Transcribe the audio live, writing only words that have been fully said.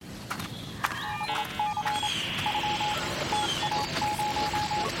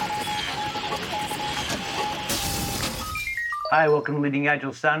Hi, welcome to Leading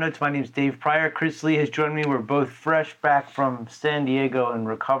Agile Sound Notes. My name is Dave Pryor. Chris Lee has joined me. We're both fresh back from San Diego and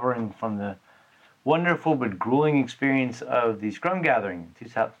recovering from the wonderful but grueling experience of the Scrum Gathering,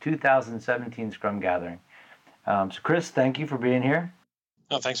 2017 Scrum Gathering. So Chris, thank you for being here.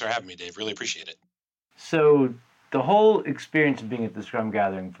 No, thanks for having me, Dave. Really appreciate it. So the whole experience of being at the Scrum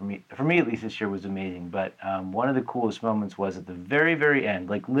Gathering, for me at least this year, was amazing. But one of the coolest moments was at the very, very end,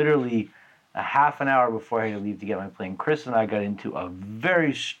 like literally a half an hour before I had to leave to get my plane. Chris and I got into a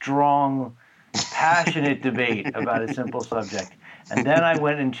very strong, passionate debate about a simple subject. And then I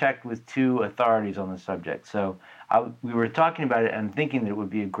went and checked with two authorities on the subject. So we were talking about it and thinking that it would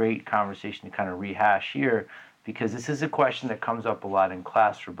be a great conversation to kind of rehash here, because this is a question that comes up a lot in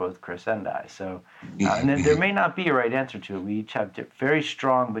class for both Chris and I. So, and then there may not be a right answer to it. We each have very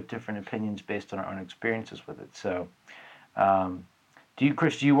strong but different opinions based on our own experiences with it. So,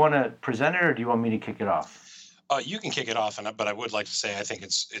 Chris, do you want to present it, or do you want me to kick it off? You can kick it off, but I would like to say I think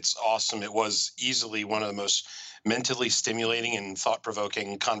it's awesome. It was easily one of the most mentally stimulating and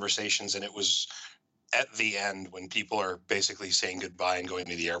thought-provoking conversations, and it was at the end when people are basically saying goodbye and going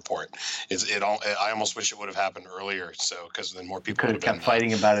to the airport. I almost wish it would have happened earlier, so because then more people could have kept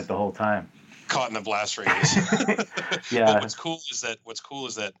fighting about it the whole time. Caught in the blast radius. Yeah. But what's cool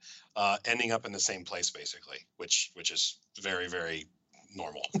is that ending up in the same place basically, which is very, very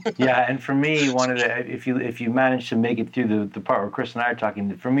normal. Yeah, and for me, if you manage to make it through the part where Chris and I are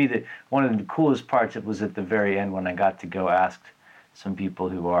talking, for me, one of the coolest parts, it was at the very end when I got to go ask some people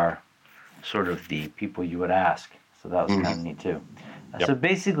who are sort of the people you would ask. So that was kind of neat too. Yep. So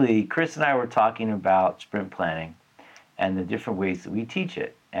basically, Chris and I were talking about sprint planning and the different ways that we teach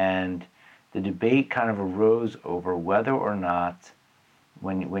it, and the debate kind of arose over whether or not,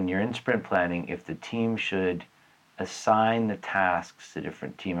 when you're in sprint planning, if the team should assign the tasks to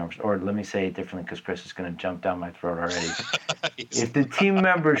different team members, or let me say it differently because Chris is going to jump down my throat already. If the team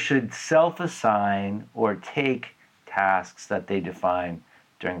members should self-assign or take tasks that they define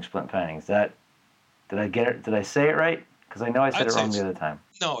during sprint planning. Did I get it? Did I say it right? Because I know I said it wrong the other time.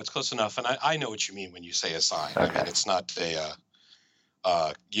 No, it's close enough, and I know what you mean when you say assign. Okay. I mean, it's not a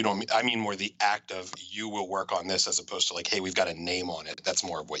you don't. I mean more the act of you will work on this as opposed to like, hey, we've got a name on it. That's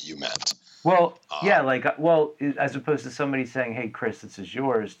more of what you meant. Well, as opposed to somebody saying, hey, Chris, this is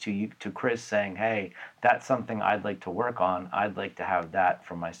yours, to Chris saying, hey, that's something I'd like to work on. I'd like to have that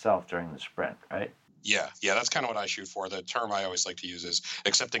for myself during the sprint, right? Yeah, that's kind of what I shoot for. The term I always like to use is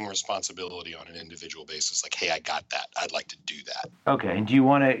accepting responsibility on an individual basis. Like, hey, I got that. I'd like to do that. Okay, and do you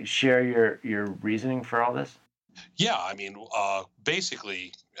want to share your reasoning for all this? Yeah, I mean,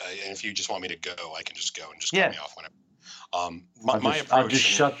 basically, and if you just want me to go, I can just go and just cut me off whenever. My approach. I'll just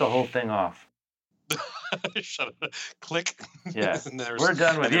shut the whole thing off. Shut it. Click. Yeah, we're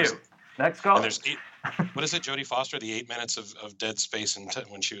done with you. Next call. And there's what is it, Jodie Foster? The 8 minutes of dead space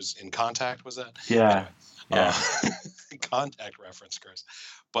when she was in Contact, was that? Yeah. Anyway, Contact reference, Chris.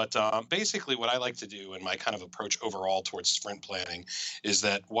 But basically what I like to do in my kind of approach overall towards sprint planning is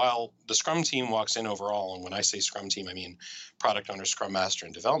that while the Scrum team walks in overall, and when I say Scrum team, I mean product owner, Scrum master,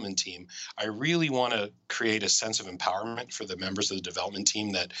 and development team, I really want to create a sense of empowerment for the members of the development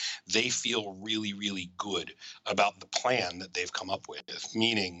team that they feel really, really good about the plan that they've come up with.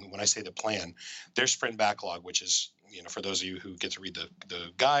 Meaning, when I say the plan, their sprint backlog, which is, for those of you who get to read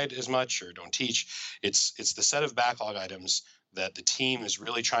the guide as much or don't teach, it's the set of backlog items that the team is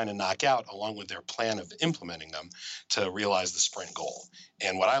really trying to knock out along with their plan of implementing them to realize the sprint goal.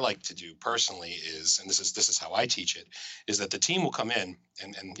 And what I like to do personally is, and this is how I teach it, is that the team will come in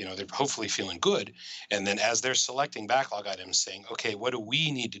and they're hopefully feeling good. And then as they're selecting backlog items, saying, okay, what do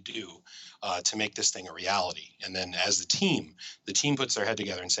we need to do to make this thing a reality? And then as the team puts their head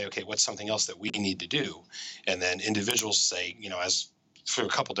together and say, okay, what's something else that we need to do? And then individuals say, as for a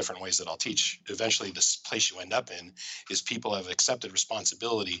couple different ways that I'll teach, eventually this place you end up in is people have accepted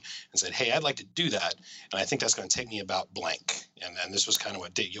responsibility and said, hey, I'd like to do that. And I think that's going to take me about blank. And this was kind of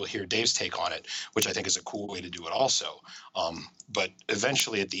what you'll hear Dave's take on it, which I think is a cool way to do it also. But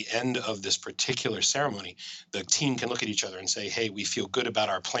eventually at the end of this particular ceremony, the team can look at each other and say, hey, we feel good about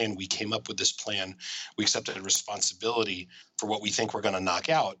our plan. We came up with this plan. We accepted responsibility for what we think we're going to knock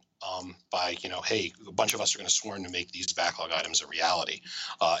out. By, hey, a bunch of us are going to sworn to make these backlog items a reality.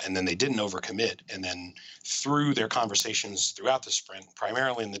 And then they didn't overcommit. And then through their conversations throughout the sprint,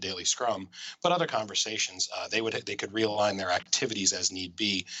 primarily in the daily scrum, but other conversations, they could realign their activities as need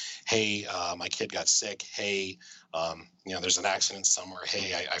be. Hey, my kid got sick. Hey, there's an accident somewhere.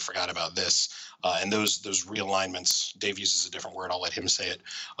 Hey, I forgot about this. And those realignments, Dave uses a different word. I'll let him say it.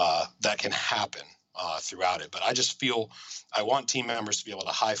 That can happen. throughout it. But I just feel I want team members to be able to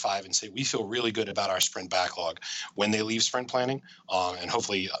high five and say we feel really good about our sprint backlog when they leave sprint planning, and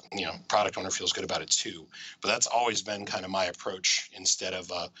hopefully product owner feels good about it too. But that's always been kind of my approach instead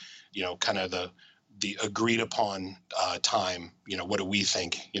of kind of the agreed upon time. What do we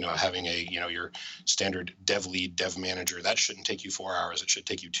think? Having a your standard dev lead, dev manager, that shouldn't take you 4 hours. It should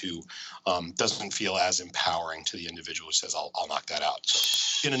take you 2. Doesn't feel as empowering to the individual who says I'll knock that out.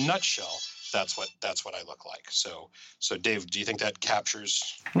 So in a nutshell, that's what I look like. So Dave, do you think that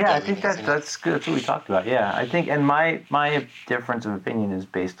captures? Yeah, I think that's good. That's what we talked about. Yeah, I think, and my difference of opinion is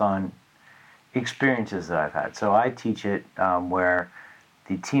based on experiences that I've had. So I teach it where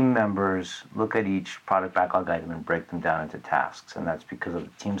the team members look at each product backlog item and break them down into tasks, and that's because of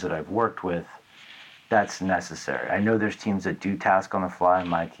the teams that I've worked with. That's necessary. I know there's teams that do task on the fly, and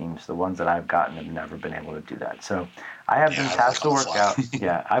my teams, the ones that I've gotten, have never been able to do that. So I have them task the work out.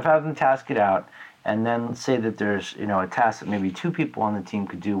 Yeah, I've had them task it out, and then let's say that there's a task that maybe 2 people on the team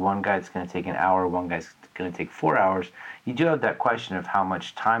could do. One guy's going to take an hour, one guy's going to take 4 hours. You do have that question of how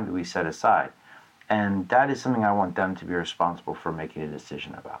much time do we set aside, and that is something I want them to be responsible for making a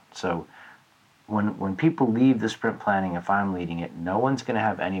decision about. So when people leave the sprint planning, if I'm leading it, no one's going to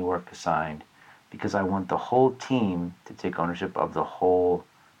have any work assigned, because I want the whole team to take ownership of the whole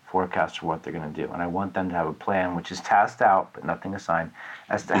forecast for what they're going to do. And I want them to have a plan, which is tasked out, but nothing assigned,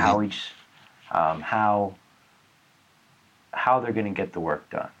 as to how they're going to get the work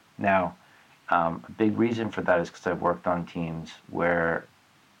done. Now, a big reason for that is because I've worked on teams where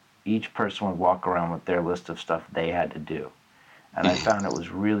each person would walk around with their list of stuff they had to do. And I found it was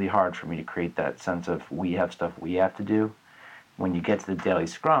really hard for me to create that sense of we have stuff we have to do. When you get to the daily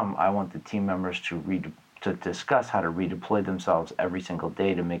scrum, I want the team members to discuss how to redeploy themselves every single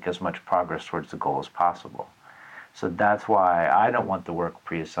day to make as much progress towards the goal as possible. So that's why I don't want the work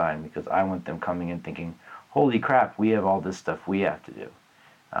pre-assigned, because I want them coming in thinking, holy crap, we have all this stuff we have to do.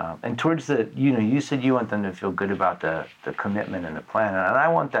 And towards you said you want them to feel good about the commitment and the plan, and I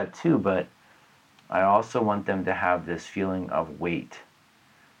want that too, but I also want them to have this feeling of weight,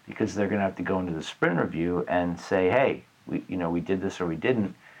 because they're going to have to go into the sprint review and say, hey, we did this or we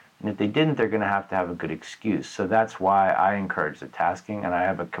didn't. And if they didn't, they're going to have a good excuse. So that's why I encourage the tasking, and I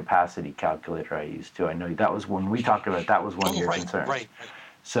have a capacity calculator I use too. I know that was when we talked about that was one of your concerns. Right.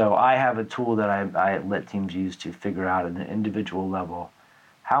 So I have a tool that I let teams use to figure out at an individual level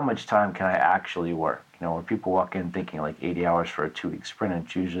how much time can I actually work. When people walk in thinking like 80 hours for a 2-week sprint,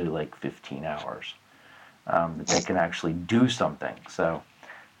 it's usually like 15 hours that they can actually do something. So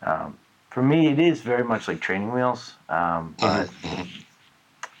for me, it is very much like training wheels, but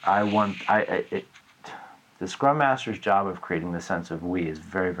the Scrum Master's job of creating the sense of we is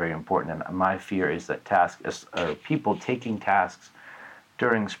very, very important. And my fear is that people taking tasks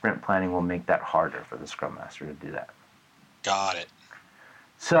during sprint planning will make that harder for the Scrum Master to do that. Got it.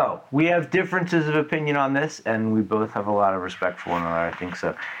 So we have differences of opinion on this, and we both have a lot of respect for one another, I think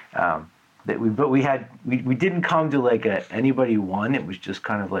so. We didn't come to like anybody won. It was just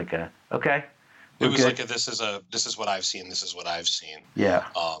kind of like okay. It was like this is what I've seen. This is what I've seen. Yeah.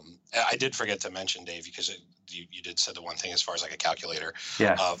 I did forget to mention, Dave, because you did say the one thing as far as like a calculator.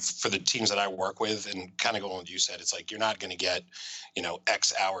 Yeah. For the teams that I work with, and kind of going with what you said, it's like you're not going to get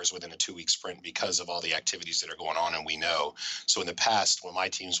X hours within a 2-week sprint because of all the activities that are going on, and we know. So in the past, what my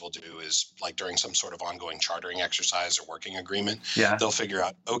teams will do is like during some sort of ongoing chartering exercise or working agreement, they'll figure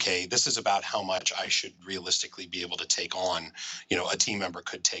out, okay, this is about how much I should realistically be able to take on, a team member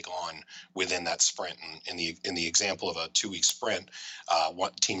could take on within that sprint. And in the example of a 2-week sprint,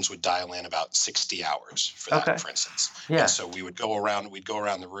 what teams would dial in about 60 hours for that, for instance. Yeah. And so we'd go around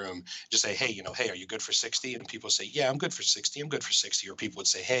the room, just say, hey, are you good for 60? And people say, yeah, I'm good for 60. I'm good for 60. Or people would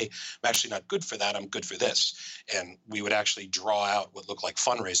say, hey, I'm actually not good for that. I'm good for this. And we would actually draw out what looked like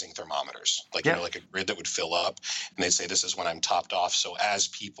fundraising thermometers, like a grid that would fill up. And they'd say, this is when I'm topped off. So as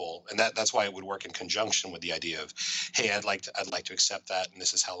people, and that's why it would work in conjunction with the idea of, hey, I'd like to accept that, and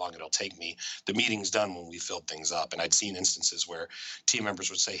this is how long it'll take me. The meeting's done when we filled things up. And I'd seen instances where team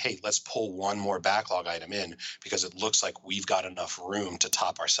members would say, hey, let's pull one more backlog item in because it looks like we've got enough room to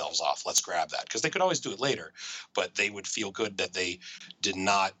top ourselves off. Let's grab that. Because they could always do it later, but they would feel good that they did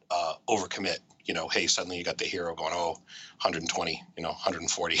not overcommit. Hey, suddenly you got the hero going, 120,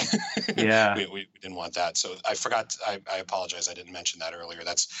 140. Yeah. we didn't want that. So I forgot. I apologize. I didn't mention that earlier.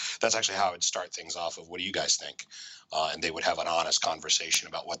 That's actually how I would start things off of what do you guys think? And they would have an honest conversation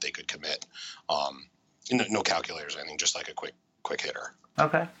about what they could commit. No calculators or anything, just like a quick hitter.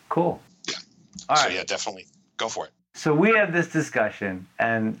 Okay, cool. Yeah. All right. So yeah, definitely go for it. So we have this discussion,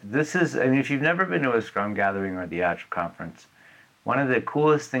 and if you've never been to a Scrum gathering or the Agile conference, one of the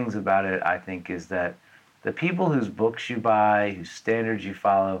coolest things about it, I think, is that the people whose books you buy, whose standards you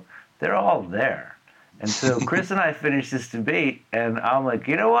follow, they're all there. And so Chris and I finished this debate, and I'm like,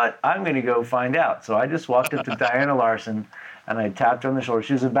 you know what? I'm going to go find out. So I just walked up to Diana Larsen, and I tapped her on the shoulder.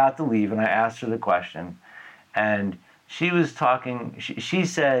 She was about to leave, and I asked her the question. And she was talking, she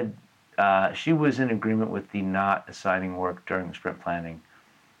said she was in agreement with the not assigning work during the sprint planning.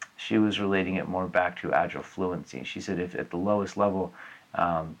 She was relating it more back to agile fluency. She said if at the lowest level,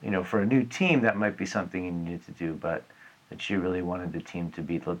 for a new team, that might be something you needed to do, but that she really wanted the team to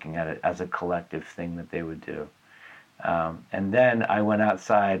be looking at it as a collective thing that they would do. And then I went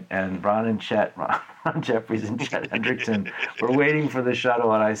outside, and Ron Jeffries and Chet Hendrickson were waiting for the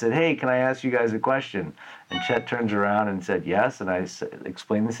shuttle, and I said, hey, can I ask you guys a question? And Chet turns around and said yes, and I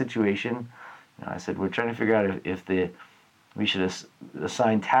explained the situation. And I said, we're trying to figure out if we should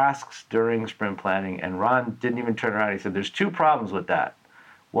assign tasks during sprint planning, and Ron didn't even turn around. He said, there's two problems with that.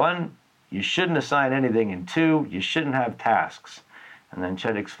 One, you shouldn't assign anything, and two, you shouldn't have tasks. And then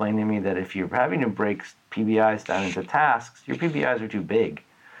Chet explained to me that if you're having to break PBIs down into tasks, your PBIs are too big.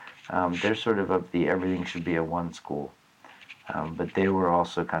 They're sort of the everything should be a one school. But they were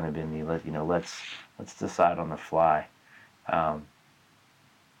also kind of in the let's decide on the fly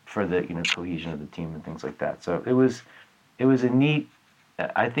for the cohesion of the team and things like that. So it was a neat.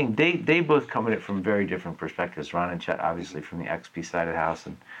 I think they both come at it from very different perspectives. Ron and Chet obviously from the XP side of the house,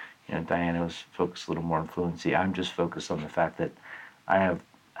 and Diana was focused a little more on fluency. I'm just focused on the fact that I have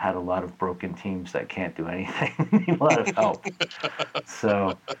had a lot of broken teams that can't do anything, need a lot of help.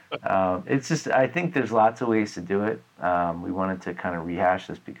 So it's just, I think there's lots of ways to do it. We wanted to kind of rehash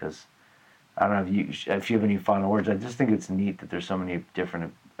this because I don't know if you have any final words. I just think it's neat that there's so many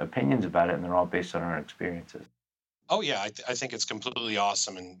different opinions about it, and they're all based on our experiences. Oh yeah, I think it's completely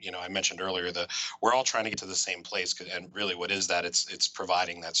awesome, and I mentioned earlier that we're all trying to get to the same place, and really, what is that? It's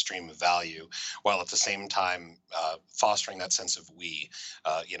providing that stream of value, while at the same time fostering that sense of we,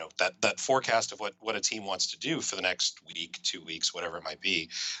 that forecast of what a team wants to do for the next week, 2 weeks, whatever it might be.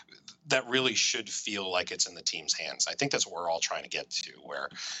 That really should feel like it's in the team's hands. I think that's what we're all trying to get to, where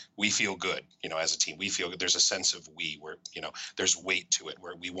we feel good, as a team. We feel good. There's a sense of we, where there's weight to it,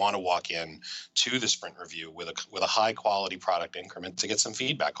 where we want to walk in to the sprint review with a high quality product increment to get some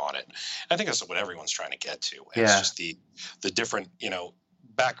feedback on it. I think that's what everyone's trying to get to. Yeah. It's just the different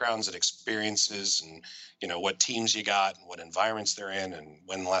backgrounds and experiences, and what teams you got and what environments they're in, and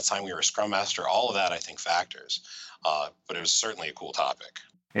when the last time we were a scrum master. All of that I think factors. But it was certainly a cool topic.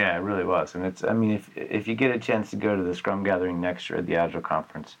 Yeah, it really was. And if you get a chance to go to the Scrum Gathering next year at the Agile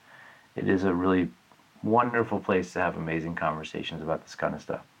Conference, it is a really wonderful place to have amazing conversations about this kind of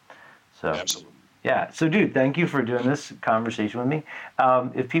stuff. So, absolutely. Yeah. So, dude, thank you for doing this conversation with me.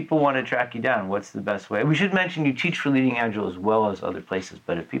 If people want to track you down, what's the best way? We should mention you teach for Leading Agile as well as other places,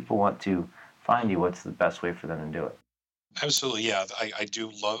 but if people want to find you, what's the best way for them to do it? Absolutely, yeah.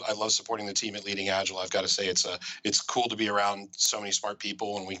 I love supporting the team at Leading Agile. I've got to say it's cool to be around so many smart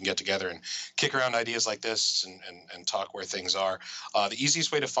people, and we can get together and kick around ideas like this and talk where things are. The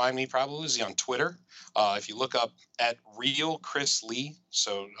easiest way to find me probably is on Twitter. If you look up at Real Chris Lee,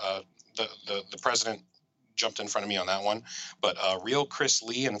 so the president jumped in front of me on that one, but Real Chris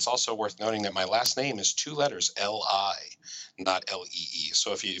Lee, and it's also worth noting that my last name is 2 letters, L-I, not L-E-E.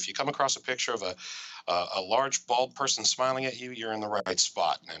 So if you come across a picture of a large bald person smiling at you, you're in the right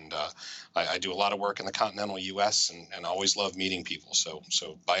spot. And I do a lot of work in the continental U.S. and always love meeting people. So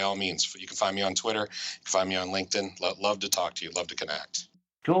by all means, you can find me on Twitter, you can find me on LinkedIn. Love to talk to you, love to connect.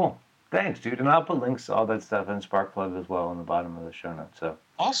 Cool. Thanks, dude. And I'll put links to all that stuff in Sparkplug as well on the bottom of the show notes. So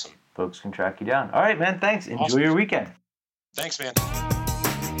awesome. Folks can track you down. All right, man. Thanks. Enjoy your weekend. Thanks, man.